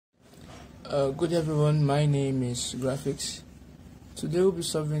Good everyone, my name is Graphics. Today we'll be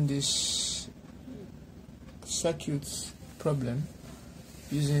solving this circuit problem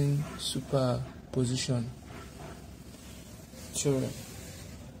using superposition theorem.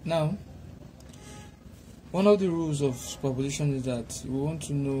 Now, one of the rules of superposition is that we want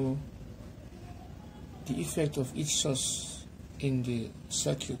to know the effect of each source in the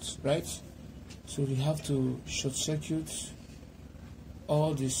circuit, right? So we have to short circuit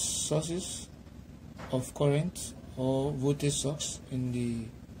all the sources of current or voltage source in the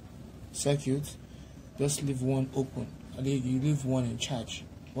circuit. Just leave one open, and then you leave one in charge.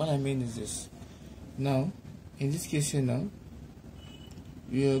 What I mean is this. Now, in this case here now,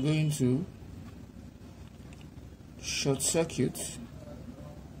 we are going to short circuit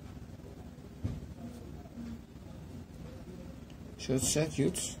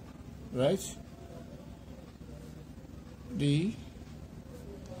right, the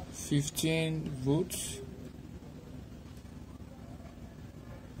 15 volts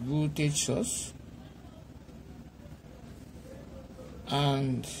voltage source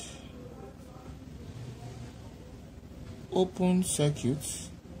and open circuit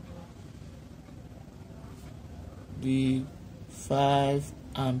the 5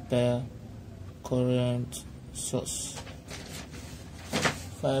 ampere current source.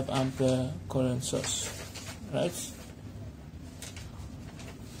 5 ampere current source, right?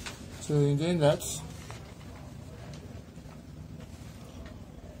 So in doing that,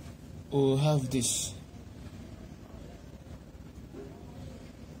 we'll have this.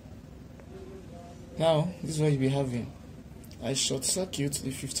 Now, this is what you'll be having. I short circuit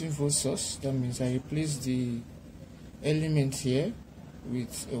the 15 volt source. That means I replace the element here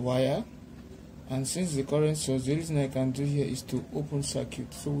with a wire, and since the current source, the reason I can do here is to open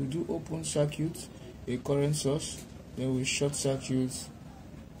circuit. So we do open circuit a current source, then we short circuit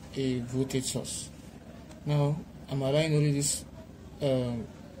a voltage source. Now I'm allowing only this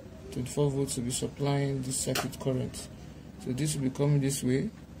 24 volts to be supplying this circuit current. So this will be coming this way,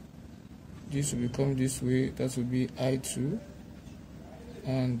 this will be coming this way, that will be I2,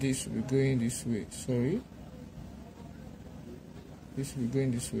 and this will be going this way. This will be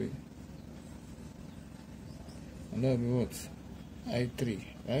going this way, and that will be what? I3,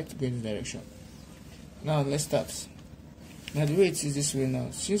 right? Going in this direction. Now let's start. Now the way it is this way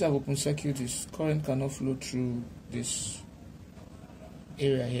now, since I've open circuit, this current cannot flow through this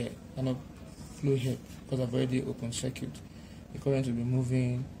area here, cannot flow here because I've already open circuit. The current will be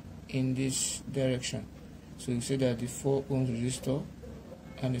moving in this direction. So you say that the 4 ohm resistor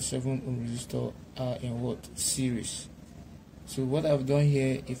and the 7 ohm resistor are in what? Series. So what I've done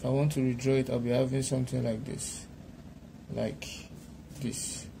here, if I want to redraw it, I'll be having something like this.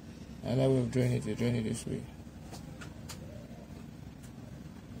 Another way of drawing it is drawing it this way.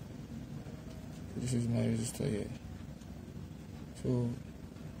 This is my resistor here. So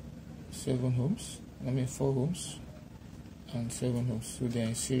 4 ohms and 7 ohms. So they are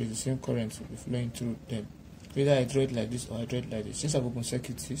in series, the same current will be flowing through them. Either I draw it like this or I draw it like this. Since I've open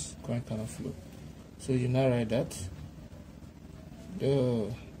circuit, this current cannot flow. So you now write that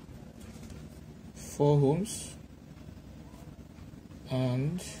the 4 ohms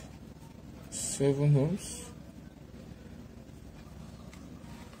and 7 ohms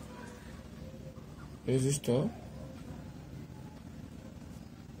resistor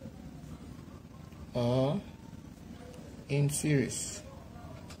are in series,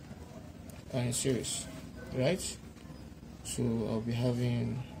 right? So I'll be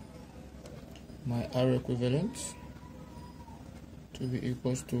having my R equivalent to be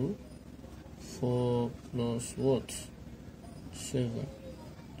equals to 4 plus what? 7,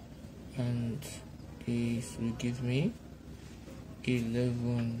 and this will give me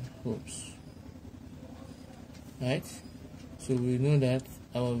 11 ohms. Right? So we know that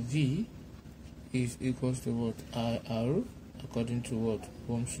our V is equals to what? IR, according to what?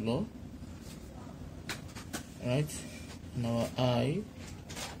 Ohm's law. Right? And our I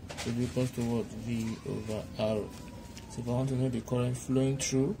will be equals to what? V over R. So if I want to know the current flowing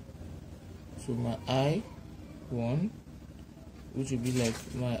through, so my I1, which will be like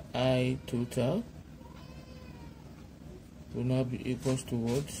my I total, will now be equals to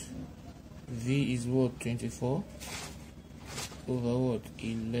what? V is what? 24 over what?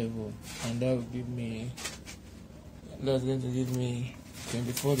 11, and that will give me, that's going to give me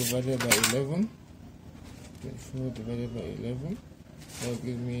 24 divided by 11. 24 divided by 11, that will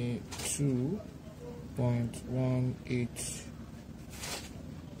give me 2.18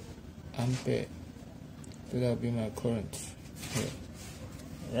 ampere. So that will be my current here.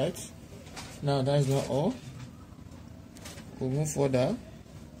 Right? Now that is not all. We'll move further.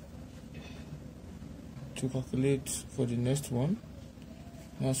 to calculate for the next one.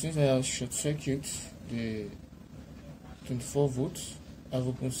 Now since I have short circuit the 24 volts, I've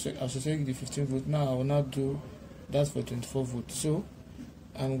short circuit the 15 volt. Now I will now do that for 24 volts. So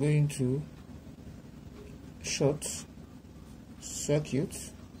I'm going to short circuit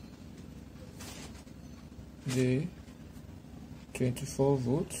the 24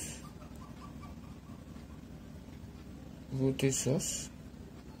 volts voltage source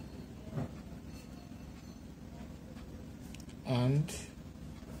and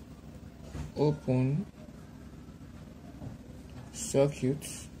open circuit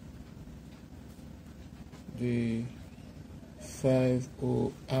the 5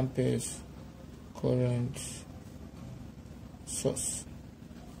 amperes current source.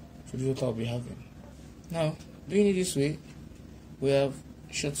 So this is what I'll be having. Now doing it this way, we have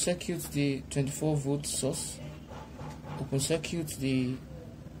short circuit the 24 volt source, open circuit the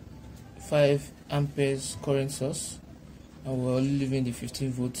 5 amperes current source, and we're only leaving the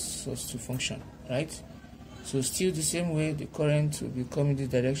 15 volt source to function, right? So still the same way, the current will be coming this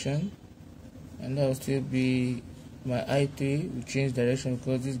direction, and that will still be my I3 will change direction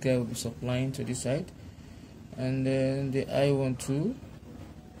because this guy will be supplying to this side, and then the I12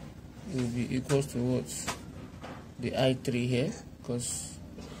 will be equal to what? The I3 here, because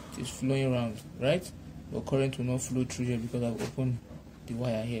it's flowing around, right? But current will not flow through here because I've opened the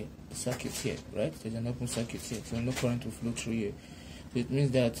wire here, the circuit here, right? There's an open circuit here, so no current will flow through here. So it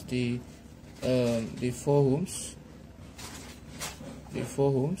means that the 4 ohms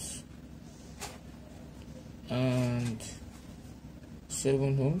and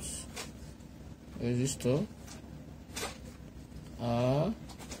 7 ohms resistor are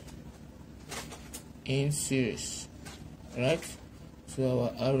in series, right? So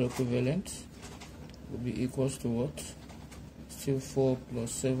our R equivalent will be equals to what? Still 4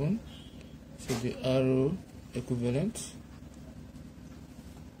 plus 7. So the R equivalent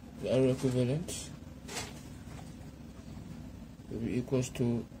will be equals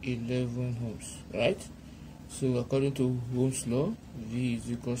to 11 ohms, right? So according to Ohm's law, V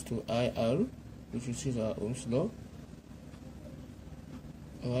is equals to IR, which is our Ohm's law.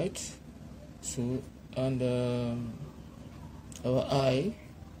 Alright, so and our I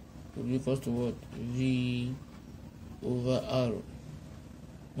will be equals to what? V over R.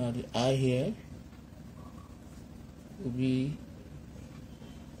 Now the I here will be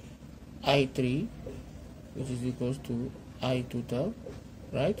I3, which is equals to I total,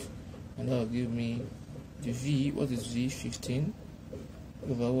 right? And that will give me the V. What is V? 15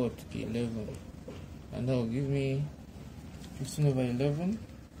 over what? 11. And that will give me 15 over 11.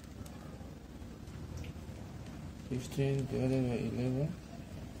 15 divided by 11.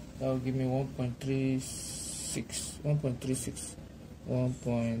 That will give me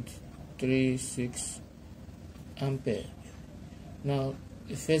 1.36 ampere. Now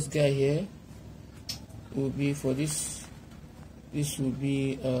the first guy here will be for this will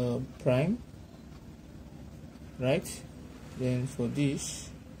be prime, right? Then for this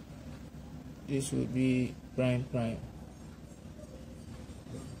will be prime.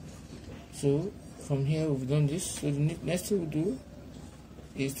 So from here we've done this. So the next thing we'll do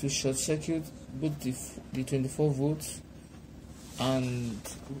is to short circuit both the 24 volts and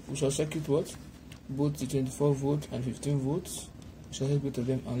we short circuit what? Both the 24 volt and 15 volts. Short circuit both of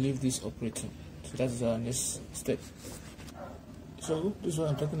them and leave this operating. So that is our next step. So this is what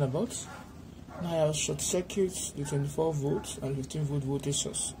I'm talking about. Now I'll short circuit the 24 volts and 15 volt voltage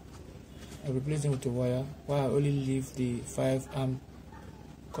source. I replace them with a wire while I only leave the 5 amp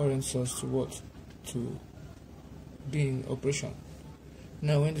current source to what? To be in operation.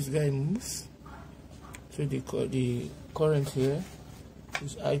 Now when this guy moves, so the current here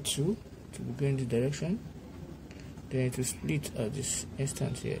is I2 to be going this direction. Then it will split at this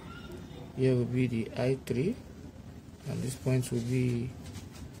instant here. Here will be the I3 and this point will be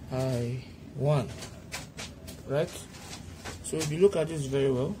I1, right? So if you look at this very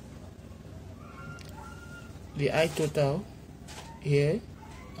well, the I total here,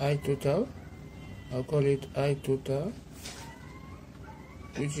 I total, I'll call it I total,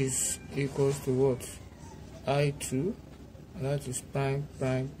 which is equals to what? I2, and that is prime,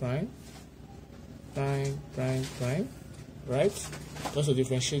 right? Just to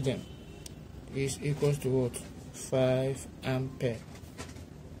differentiate them, is equals to what? 5 ampere,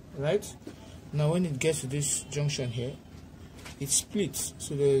 right? Now when it gets to this junction here, it splits.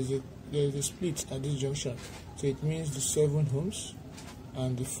 So there is a split at this junction. So it means the 7 ohms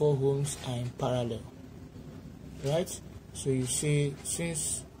and the 4 ohms are in parallel, right? So you say,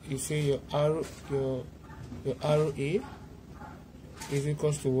 since you say your RA is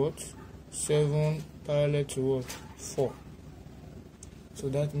equals to what? 7 parallel to what? 4. So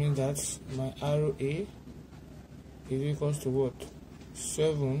that means that my arrow A is equals to what?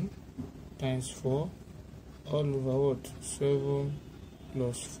 7 times 4 all over what? 7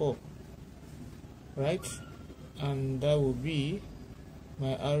 plus 4, right? And that will be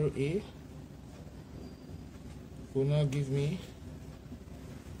my arrow A will now give me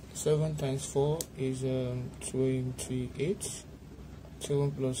 7 times 4 is 28.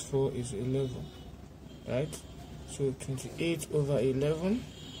 7 plus 4 is 11, right? So 28 over 11,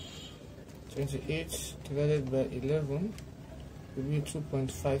 28 divided by 11 will be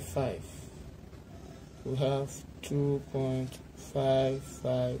 2.55. We have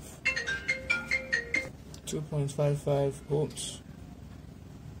 2.55 ohms,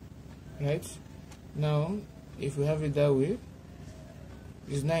 right? Now if we have it that way,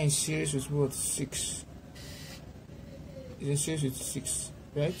 it's now in series with what? 6. It's in series with 6,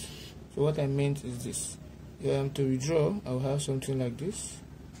 right? So what I meant is this. If I am to redraw, I will have something like this.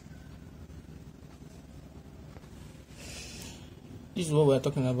 This is what we are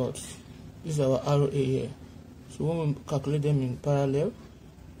talking about. This is our arrow A here. So when we calculate them in parallel,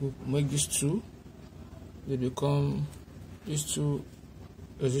 we make these two. They become, these two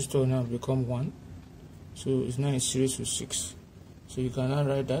resistors now become 1. So it's now in series with 6. So you can now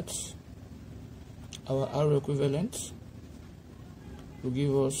write that our arrow equivalent will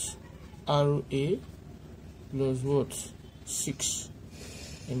give us arrow A plus what? 6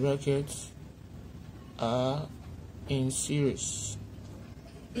 in brackets are in series.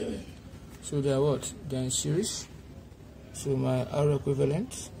 So they are what? They are in series. So my arrow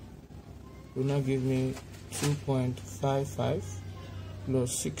equivalent will now give me 2.55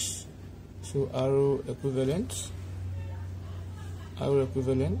 plus 6. So arrow equivalent will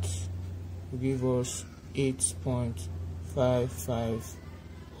give us 8.55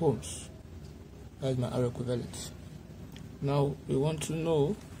 ohms. That's my arrow equivalent. Now we want to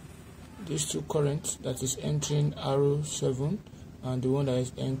know these two currents that is entering arrow 7 and the one that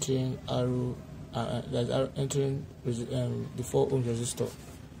is entering arrow entering the 4 ohm resistor.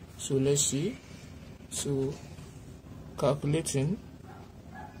 So let's see. So calculating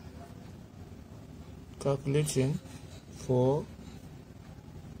for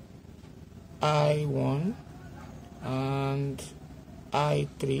I1 and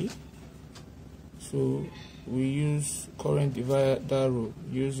I3. So we use current divider rule,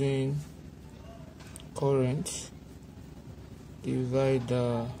 using current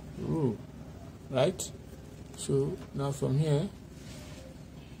divider rule, right? So now from here,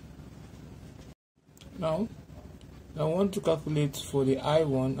 now I want to calculate for the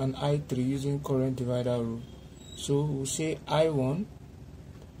I1 and I3 using current divider rule. So we'll say I1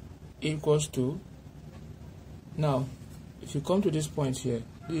 equals to, now if you come to this point here,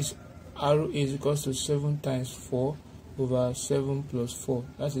 this arrow is equals to 7 times 4 over 7 plus 4.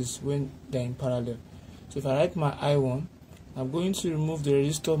 That is when they're in parallel. So if I write my I1, I'm going to remove the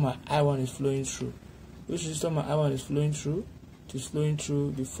resistor my I1 is flowing through. Which resistor my I1 is flowing through? It is flowing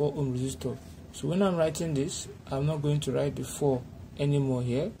through the 4 ohm resistor. So when I'm writing this, I'm not going to write the 4 anymore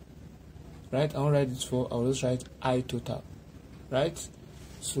here, right? I won't write this 4, I'll just write I total, right?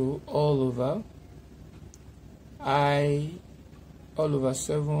 So all over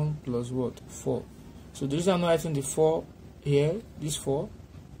 7 plus what? 4. So the reason I'm not writing the 4 here, this 4,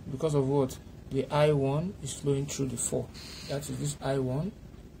 because of what? The I1 is flowing through the 4. That is, this I1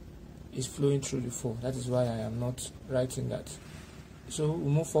 is flowing through the 4. That is why I am not writing that. So we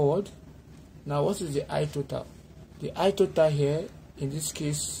move forward. Now what is the I total? The I total here, in this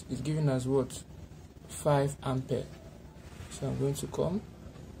case, is given as what? 5 ampere. So I'm going to come.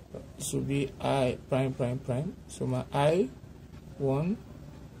 This will be I prime prime prime. So my I1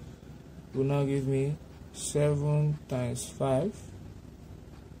 will now give me 7 times 5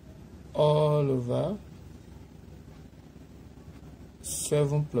 all over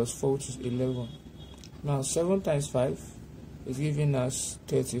 7 plus 4, which is 11. Now 7 times 5 is giving us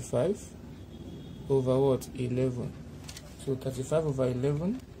 35 over what? 11. So 35 over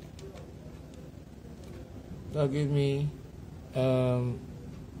 11, that'll give me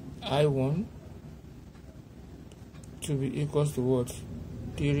I1 to be equals to what?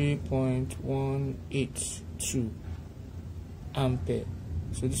 3.182 ampere.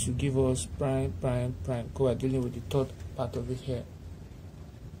 So this will give us prime prime prime, because we're dealing with the third part of it here.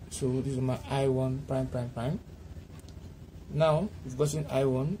 So this is my I1 prime prime prime. Now we've gotten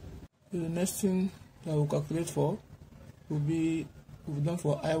I1. So the next thing that we'll calculate for will be, we've done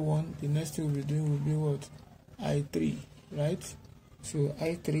for I1, the next thing we'll be doing will be what? I3, right? So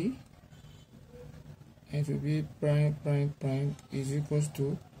I3, and it will be prime prime prime is equals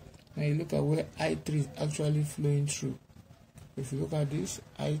to Now you look at where I3 is actually flowing through. If you look at this,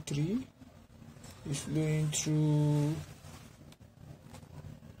 I3 is flowing through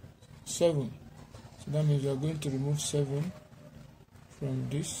 7. So that means we are going to remove 7 from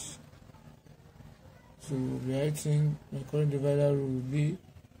this. So we'll be writing my current divider rule will be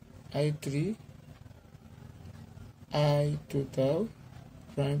I3 I total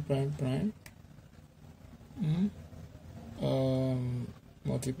prime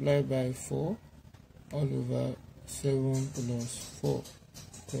multiplied by 4 all over 7 plus 4,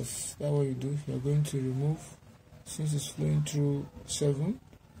 because that's what you do. You're going to remove, since it's flowing through 7,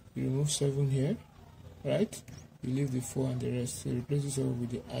 you remove 7 here, right? You leave the 4 and the rest, so replace this over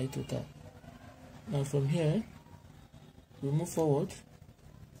with the I total. Now from here we move forward.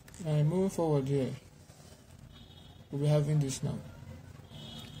 Now moving forward here, we'll be having this now.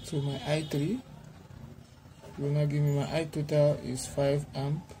 So my I3 will now give me, my I total is 5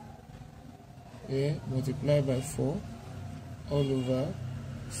 amp here, multiplied by 4 all over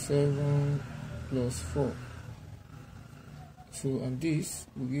 7 plus 4. So and this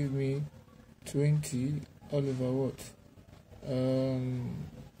will give me 20 all over what?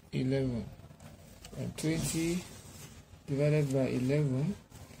 11. And 20 divided by 11,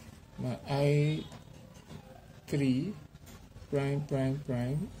 my I3 prime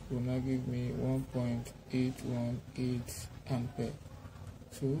will now give me 1.818 ampere.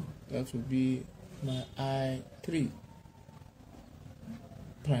 So that will be my I3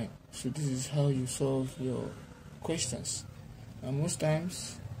 prime. So this is how you solve your questions. And most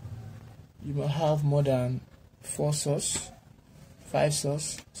times you might have more than 4 sources, 5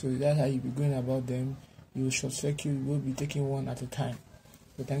 sources, so that's how you'll be going about them. You will short circuit, you will be taking one at a time.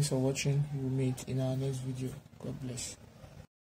 So thanks for watching. We will meet in our next video. God bless.